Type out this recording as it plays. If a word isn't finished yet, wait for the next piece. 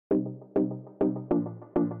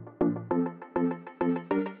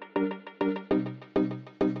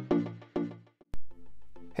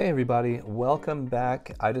Hey everybody, welcome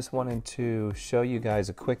back. I just wanted to show you guys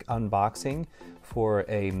a quick unboxing for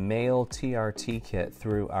a Male TRT kit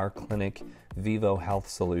through our clinic, Vivo Health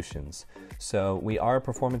Solutions. So we are a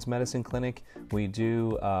performance medicine clinic. We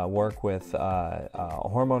do work with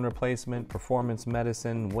hormone replacement, performance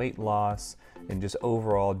medicine, weight loss, and just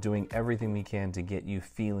overall doing everything we can to get you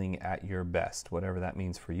feeling at your best, whatever that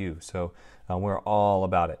means for you. So we're all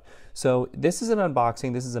about it. So this is an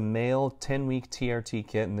unboxing. This is a Male 10-week TRT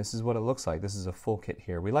kit, and this is what it looks like. This is a full kit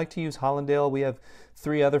here. We like to use Hollandale. We have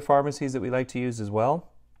 3 other pharmacies that we like to use as well,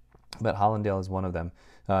 but Hollandale is one of them.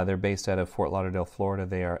 They're based out of Fort Lauderdale, Florida.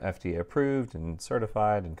 They are FDA approved and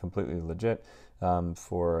certified and completely legit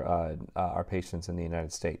for our patients in the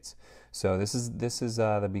United States. So this is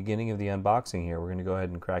the beginning of the unboxing here. We're going to go ahead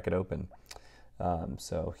and crack it open.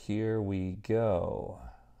 So here we go.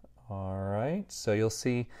 All right, so you'll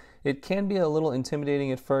see it can be a little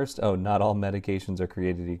intimidating at first. Oh, not all medications are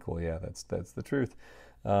created equal. Yeah, that's the truth.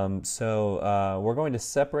 So we're going to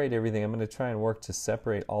separate everything. I'm going to try and work to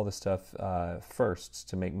separate all the stuff first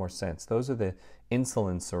to make more sense. Those are the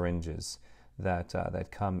insulin syringes that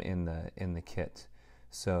come in the kit.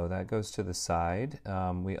 So that goes to the side.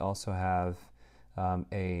 We also have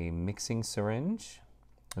a mixing syringe.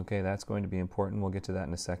 Okay, that's going to be important. We'll get to that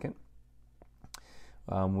in a second.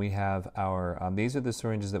 We have our, these are the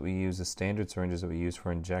syringes that we use, the standard syringes that we use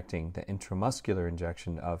for injecting the intramuscular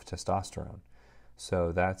injection of testosterone.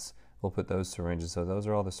 So we'll put those syringes, so those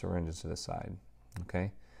are all the syringes to the side,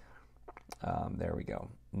 okay? There we go.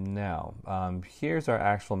 Now, here's our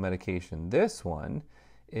actual medication. This one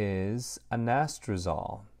is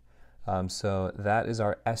anastrozole. So that is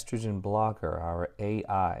our estrogen blocker, our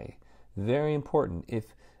AI. Very important.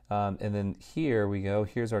 And then here we go,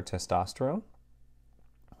 here's our testosterone.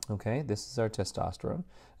 Okay, this is our testosterone.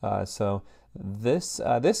 So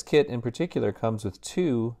this kit in particular comes with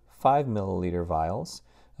 2 5-milliliter vials,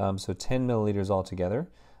 so 10 milliliters altogether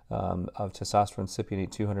of testosterone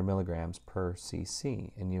cypionate 200 milligrams per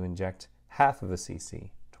cc, and you inject half of a cc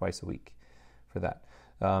twice a week for that.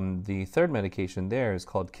 The third medication there is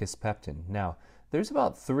called kisspeptin. Now, there's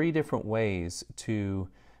about 3 different ways to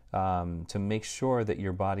make sure that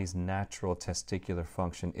your body's natural testicular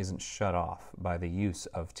function isn't shut off by the use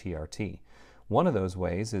of TRT. One of those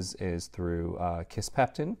ways is through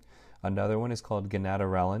kisspeptin. Another one is called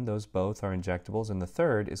gonadorelin. Those both are injectables. And the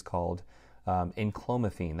third is called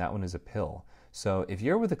enclomiphene. That one is a pill. So if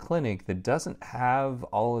you're with a clinic that doesn't have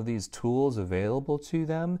all of these tools available to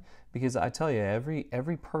them, because I tell you,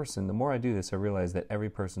 every person, the more I do this, I realize that every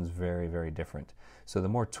person's very, very different. So the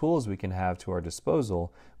more tools we can have to our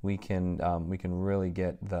disposal, we can really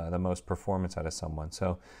get the most performance out of someone.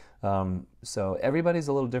 So everybody's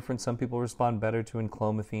a little different. Some people respond better to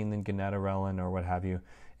enclomiphene than gonadorelin or what have you.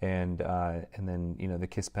 And then the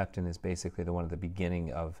kisspeptin is basically the one at the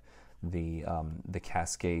beginning of the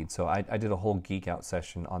cascade. So I did a whole geek out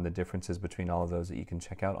session on the differences between all of those that you can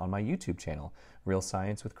check out on my YouTube channel, Real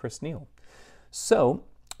Science with Chris Neal. So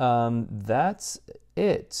that's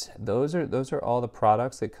it. Those are all the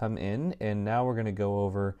products that come in, and now we're going to go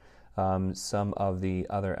over some of the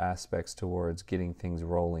other aspects towards getting things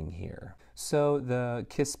rolling here. So the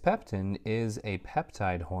kisspeptin is a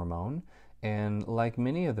peptide hormone, and like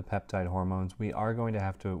many of the peptide hormones, we are going to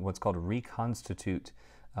have to what's called reconstitute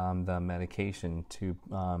the medication to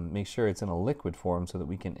make sure it's in a liquid form so that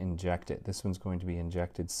we can inject it. This one's going to be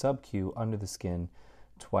injected sub-Q under the skin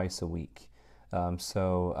twice a week.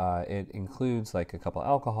 So it includes like a couple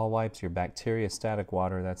alcohol wipes, your bacteriostatic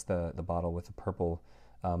water, that's the bottle with the purple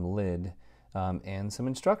lid, and some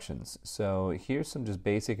instructions. So here's some just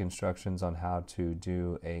basic instructions on how to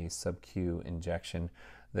do a sub-Q injection.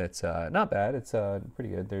 That's not bad. It's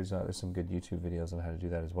pretty good. There's some good YouTube videos on how to do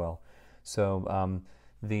that as well. So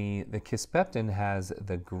the kisspeptin has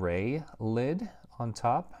the gray lid on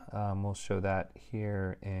top. We'll show that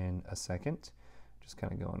here in a second. Just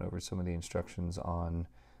kind of going over some of the instructions on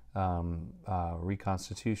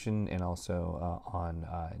reconstitution and also on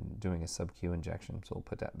doing a sub-Q injection. So we'll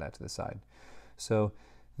put that to the side. So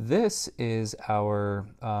this is our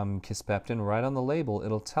kisspeptin. Right on the label,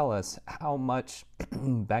 it'll tell us how much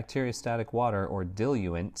bacteriostatic water or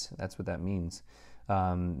diluent, that's what that means,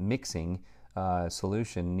 mixing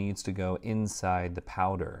solution needs to go inside the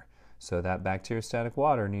powder. So that bacteriostatic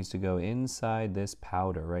water needs to go inside this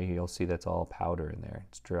powder. Right here, you'll see that's all powder in there.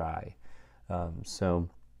 It's dry.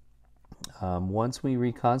 Once we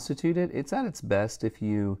reconstitute it, it's at its best if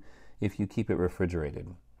you keep it refrigerated.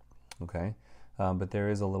 Okay. But there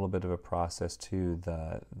is a little bit of a process to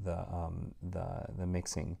the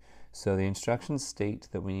mixing. So the instructions state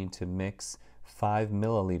that we need to mix 5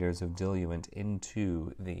 milliliters of diluent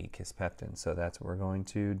into the Kisspeptin. So that's what we're going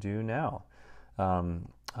to do now.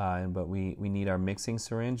 But we need our mixing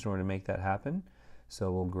syringe in order to make that happen.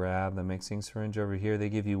 So we'll grab the mixing syringe over here. They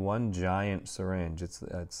give you one giant syringe.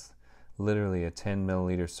 It's literally a 10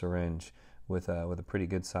 milliliter syringe with a pretty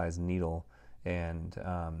good sized needle, and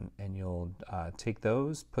you'll take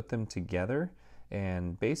those, put them together,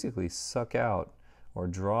 and basically suck out or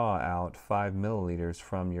draw out 5 milliliters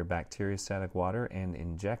from your bacteriostatic water and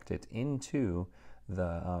inject it into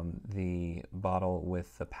the bottle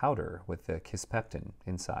with the powder, with the Kisspeptin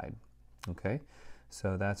inside. Okay,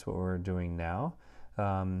 so that's what we're doing now.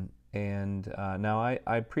 Now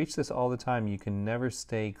I preach this all the time. You can never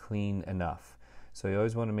stay clean enough. So you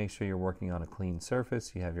always want to make sure you're working on a clean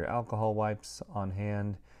surface. You have your alcohol wipes on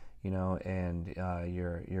hand, and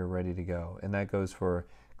you're ready to go. And that goes for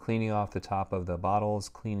cleaning off the top of the bottles,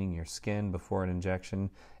 cleaning your skin before an injection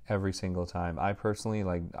every single time. I personally,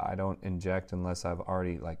 I don't inject unless I've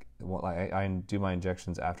already, I do my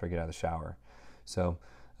injections after I get out of the shower. So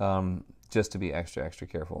just to be extra, extra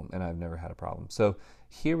careful, and I've never had a problem. So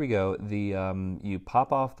here we go. You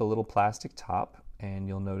pop off the little plastic top, and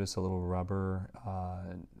you'll notice a little rubber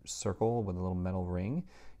circle with a little metal ring.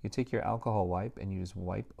 You take your alcohol wipe and you just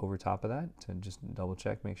wipe over top of that to just double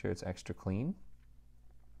check, make sure it's extra clean.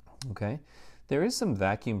 Okay, there is some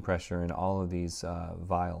vacuum pressure in all of these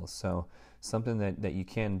vials, so something that you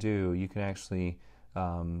can do, you can actually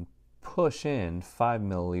push in 5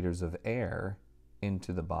 milliliters of air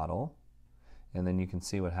into the bottle, and then you can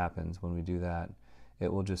see what happens when we do that.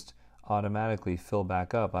 It will just automatically fill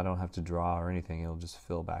back up. I don't have to draw or anything. It'll just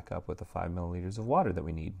fill back up with the 5 milliliters of water that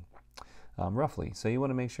we need, roughly. So you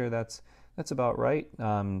want to make sure that's about right.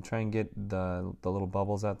 Try and get the little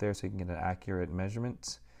bubbles out there so you can get an accurate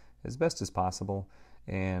measurement as best as possible,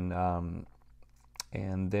 and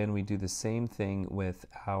then we do the same thing with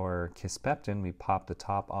our Kisspeptin. We pop the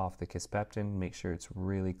top off the Kisspeptin, make sure it's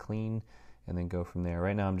really clean, and then go from there.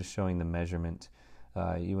 Right now I'm just showing the measurement.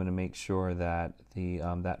 You want to make sure that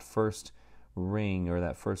that first ring or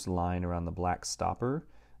that first line around the black stopper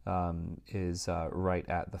is right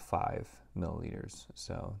at the 5 milliliters.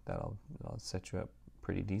 So that'll set you up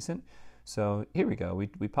pretty decent. So here we go.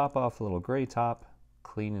 We pop off a little gray top,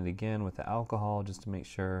 clean it again with the alcohol just to make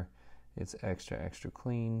sure it's extra, extra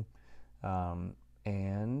clean. There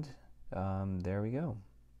we go.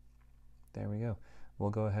 There we go. We'll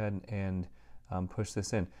go ahead and push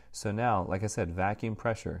this in. So now, like I said, vacuum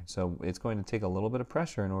pressure. So it's going to take a little bit of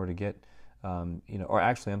pressure in order to get, or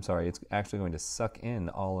actually, I'm sorry, it's actually going to suck in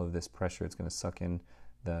all of this pressure. It's going to suck in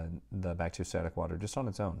the bacteriostatic water just on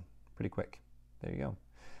its own, pretty quick. There you go.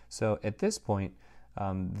 So at this point,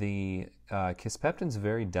 the Kisspeptin is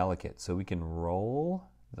very delicate, so we can roll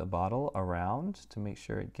the bottle around to make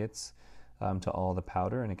sure it gets to all the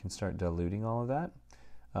powder and it can start diluting all of that.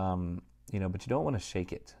 But you don't want to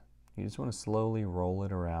shake it. You just want to slowly roll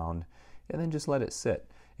it around and then just let it sit,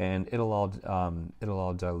 and it'll all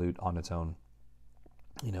dilute on its own.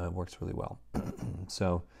 It works really well.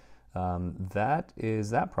 So that is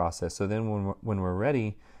that process. So then when we're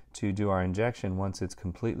ready to do our injection, once it's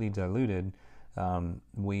completely diluted,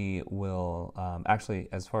 we will actually,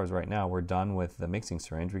 as far as right now, we're done with the mixing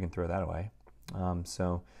syringe. We can throw that away.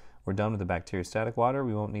 So we're done with the bacteriostatic water.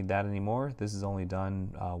 We won't need that anymore. This is only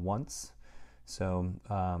done once. So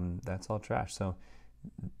that's all trash. So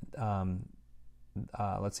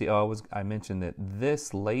let's see. I mentioned that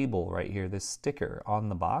this label right here, this sticker on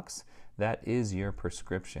the box, that is your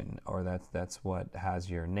prescription, or that's what has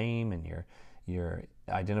your name and your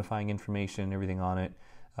identifying information, everything on it.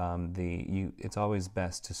 It's always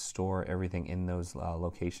best to store everything in those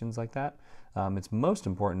locations like that. It's most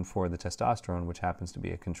important for the testosterone, which happens to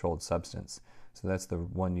be a controlled substance. So that's the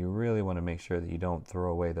one you really want to make sure that you don't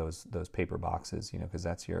throw away those paper boxes, because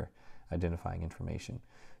that's your identifying information.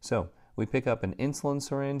 So we pick up an insulin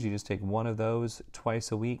syringe. You just take one of those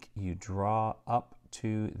twice a week. You draw up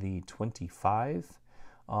to the 25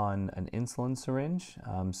 on an insulin syringe.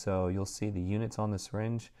 So you'll see the units on the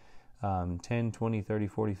syringe. 10, 20, 30,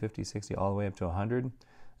 40, 50, 60, all the way up to 100.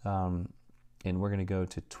 And we're going to go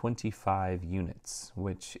to 25 units,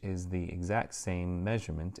 which is the exact same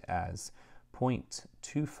measurement as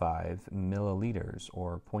 0.25 milliliters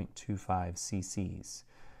or 0.25 cc's.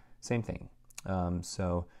 Same thing.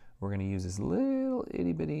 So we're going to use this little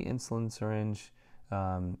itty bitty insulin syringe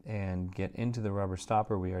and get into the rubber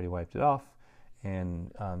stopper. We already wiped it off,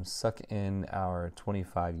 and suck in our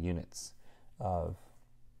 25 units of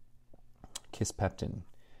Kisspeptin.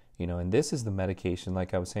 And this is the medication,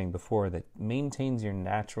 like I was saying before, that maintains your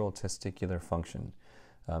natural testicular function.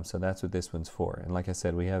 So that's what this one's for. And like I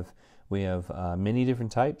said, we have many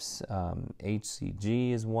different types.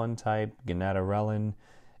 HCG is one type, gonadorelin,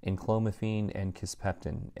 enclomiphene, and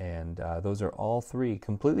kisspeptin. And those are all three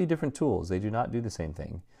completely different tools. They do not do the same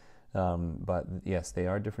thing. But yes, they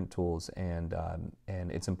are different tools, and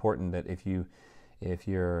it's important that if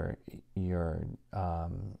you're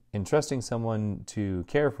entrusting someone to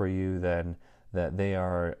care for you, then that they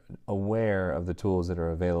are aware of the tools that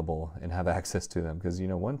are available and have access to them, because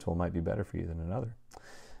one tool might be better for you than another.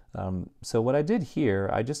 So what I did here,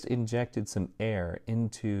 I just injected some air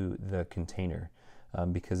into the container,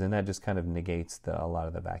 because then that just kind of negates a lot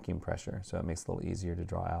of the vacuum pressure, so it makes it a little easier to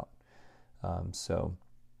draw out. So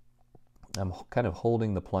I'm kind of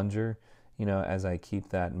holding the plunger, as I keep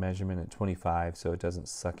that measurement at 25, so it doesn't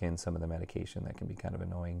suck in some of the medication. That can be kind of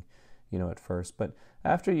annoying, at first. But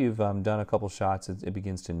after you've done a couple shots, it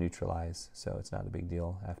begins to neutralize, so it's not a big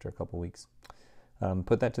deal after a couple weeks.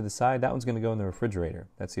 Put that to the side. That one's going to go in the refrigerator.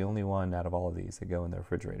 That's the only one out of all of these that go in the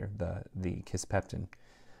refrigerator, the kisspeptin,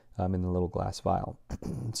 in the little glass vial.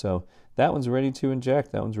 So that one's ready to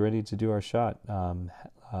inject. That one's ready to do our shot.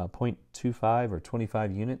 0.25 or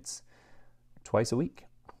 25 units twice a week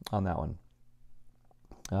on that one.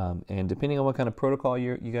 And depending on what kind of protocol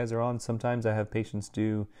you guys are on, sometimes I have patients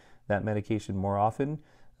do that medication more often,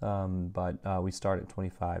 but we start at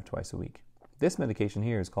 25 twice a week. This medication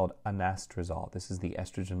here is called anastrozole. This is the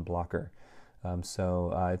estrogen blocker.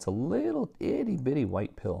 So it's a little itty bitty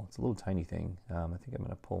white pill. It's a little tiny thing. I think I'm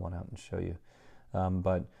going to pull one out and show you.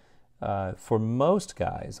 But for most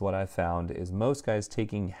guys, what I've found is most guys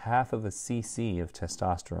taking half of a cc of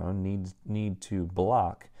testosterone need to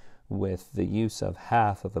block with the use of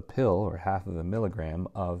half of a pill or half of a milligram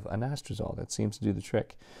of anastrozole. That seems to do the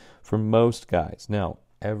trick for most guys. Now,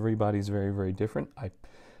 everybody's very, very different.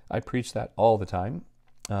 I preach that all the time.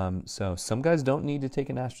 So some guys don't need to take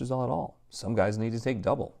anastrozole at all. Some guys need to take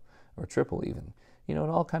double or triple even. It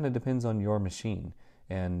all kind of depends on your machine.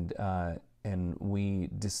 And we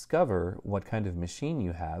discover what kind of machine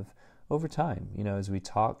you have over time, as we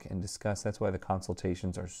talk and discuss. That's why the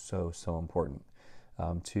consultations are so, so important,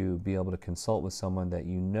 to be able to consult with someone that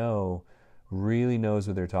really knows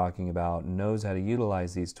what they're talking about, knows how to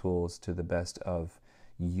utilize these tools to the best of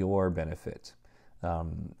your benefit.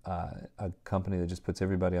 A company that just puts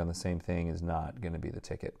everybody on the same thing is not going to be the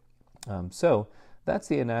ticket. So that's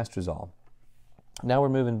the anastrozole. Now we're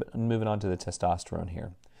moving on to the testosterone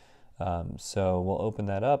here. So we'll open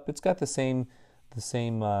that up. It's got the same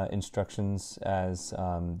instructions as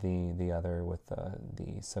the other with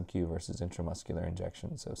the sub-Q versus intramuscular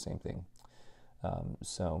injection. So same thing.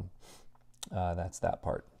 That's that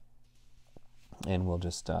part. And we'll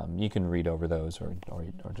just you can read over those or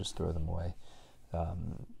just throw them away.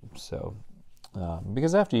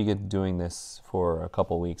 Because after you get doing this for a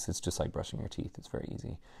couple weeks, it's just like brushing your teeth. It's very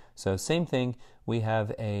easy. So same thing. We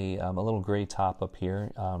have a little gray top up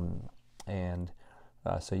here,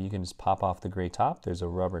 so you can just pop off the gray top. There's a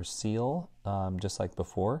rubber seal, just like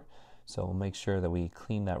before. So we'll make sure that we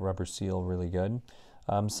clean that rubber seal really good.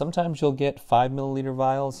 Sometimes you'll get 5 milliliter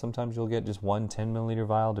vials. Sometimes you'll get just one 10 milliliter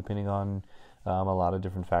vial, depending on a lot of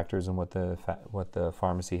different factors and what the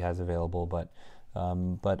pharmacy has available.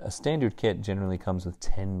 But a standard kit generally comes with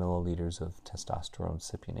 10 milliliters of testosterone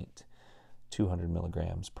cypionate, 200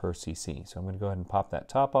 milligrams per cc. So I'm going to go ahead and pop that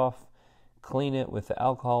top off, clean it with the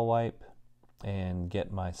alcohol wipe, and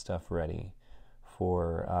get my stuff ready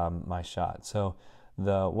for my shot. So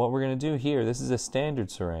what we're going to do here, this is a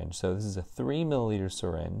standard syringe. So this is a 3 milliliter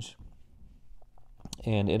syringe,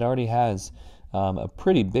 and it already has a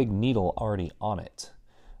pretty big needle already on it.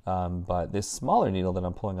 But this smaller needle that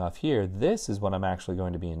I'm pulling off here, this is what I'm actually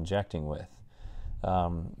going to be injecting with,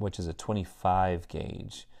 which is a 25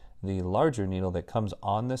 gauge. The larger needle that comes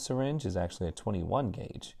on the syringe is actually a 21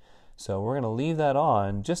 gauge. So we're going to leave that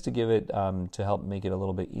on just to give it, to help make it a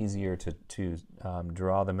little bit easier to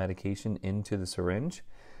draw the medication into the syringe.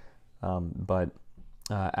 But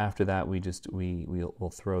after that,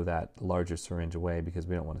 we'll throw that larger syringe away because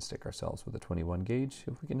we don't want to stick ourselves with a 21 gauge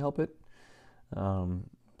if we can help it.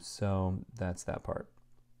 So that's that part.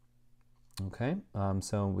 Okay,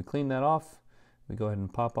 so we clean that off. We go ahead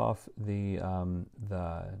and pop off the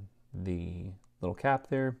little cap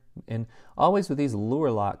there. And always with these lure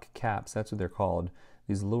lock caps, that's what they're called,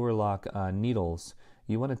 these lure lock needles,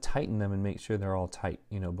 you want to tighten them and make sure they're all tight,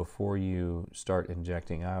 before you start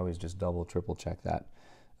injecting. I always just double, triple check that.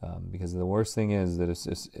 Because the worst thing is that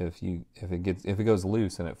if it goes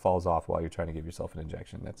loose and it falls off while you're trying to give yourself an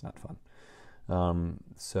injection, that's not fun.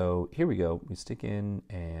 So here we go. We stick in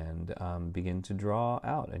and begin to draw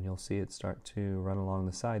out, and you'll see it start to run along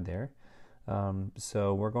the side there.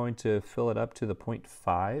 So we're going to fill it up to the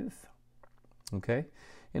 0.5, okay?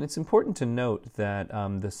 And it's important to note that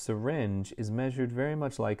the syringe is measured very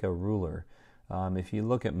much like a ruler. If you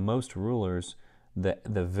look at most rulers, the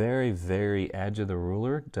very, very edge of the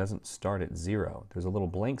ruler doesn't start at 0. There's a little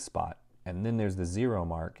blank spot, and then there's the 0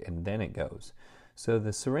 mark, and then it goes. So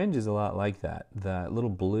the syringe is a lot like that. The little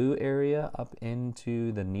blue area up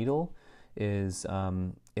into the needle is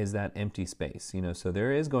that empty space. So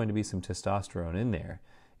there is going to be some testosterone in there,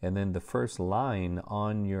 and then the first line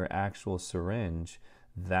on your actual syringe,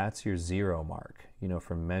 that's your 0 mark,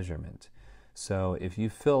 for measurement. So if you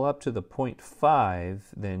fill up to the 0.5,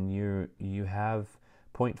 then you have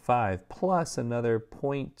 0.5 plus another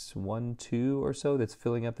 0.12 or so that's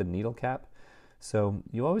filling up the needle cap. So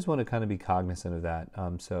you always want to kind of be cognizant of that.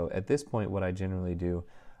 So at this point, what I generally do,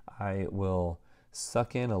 I will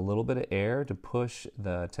suck in a little bit of air to push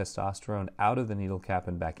the testosterone out of the needle cap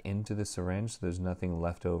and back into the syringe so there's nothing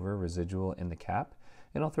left over residual in the cap,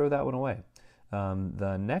 and I'll throw that one away.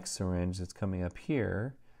 The next syringe that's coming up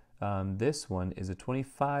here, this one is a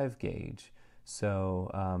 25 gauge. So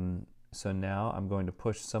now I'm going to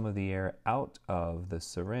push some of the air out of the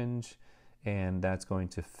syringe, and that's going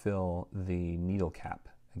to fill the needle cap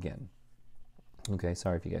again. Okay,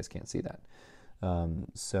 sorry if you guys can't see that.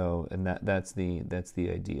 That's the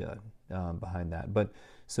idea behind that. But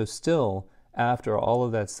so still, after all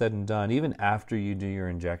of that's said and done, even after you do your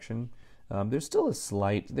injection, there's still a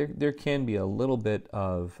slight, there can be a little bit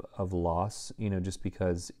of loss, just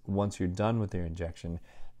because once you're done with your injection,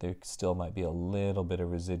 there still might be a little bit of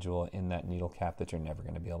residual in that needle cap that you're never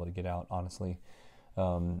going to be able to get out, honestly.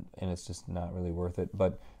 And it's just not really worth it.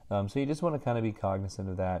 But so you just want to kind of be cognizant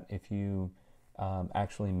of that. If you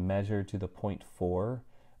actually measure to the 0.4,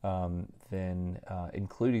 then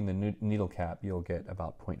including the needle cap, you'll get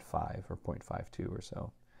about 0.5 or 0.52 or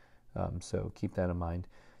so. So keep that in mind.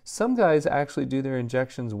 Some guys actually do their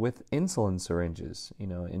injections with insulin syringes,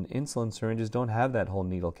 and insulin syringes don't have that whole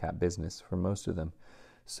needle cap business for most of them.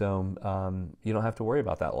 So you don't have to worry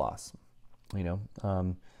about that loss,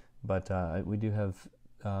 but we do have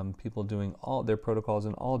people doing all their protocols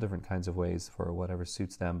in all different kinds of ways for whatever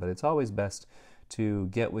suits them. But it's always best to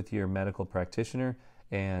get with your medical practitioner,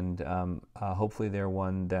 and hopefully they're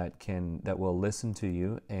one that will listen to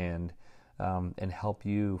you and help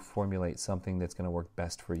you formulate something that's going to work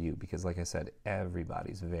best for you. Because, like I said,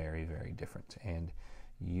 everybody's very, very different, and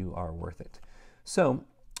you are worth it. So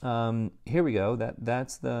here we go.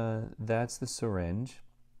 That's the syringe.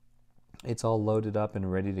 It's all loaded up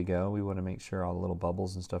and ready to go. We want to make sure all the little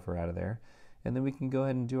bubbles and stuff are out of there. And then we can go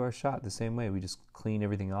ahead and do our shot the same way. We just clean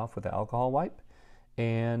everything off with the alcohol wipe,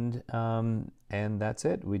 and that's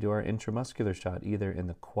it. We do our intramuscular shot either in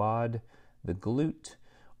the quad, the glute,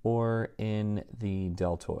 or in the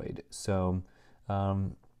deltoid. So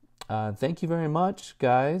thank you very much,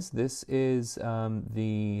 guys. This is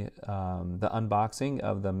the unboxing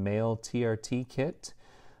of the Male TRT kit.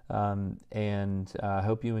 And I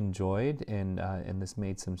hope you enjoyed, and this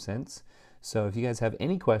made some sense. So if you guys have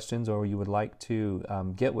any questions, or you would like to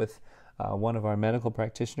get with one of our medical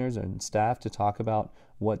practitioners and staff to talk about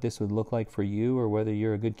what this would look like for you, or whether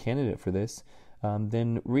you're a good candidate for this,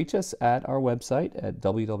 then reach us at our website at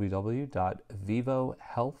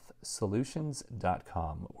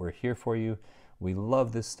www.vivohealthsolutions.com. We're here for you. We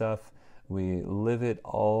love this stuff. We live it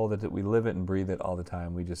we live it and breathe it all the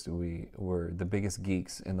time. We're the biggest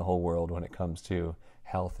geeks in the whole world when it comes to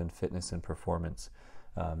health and fitness and performance,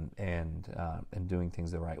 and doing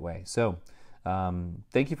things the right way. So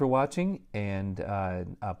thank you for watching, and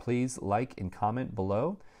please like and comment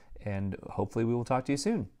below, and hopefully we will talk to you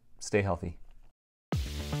soon. Stay healthy.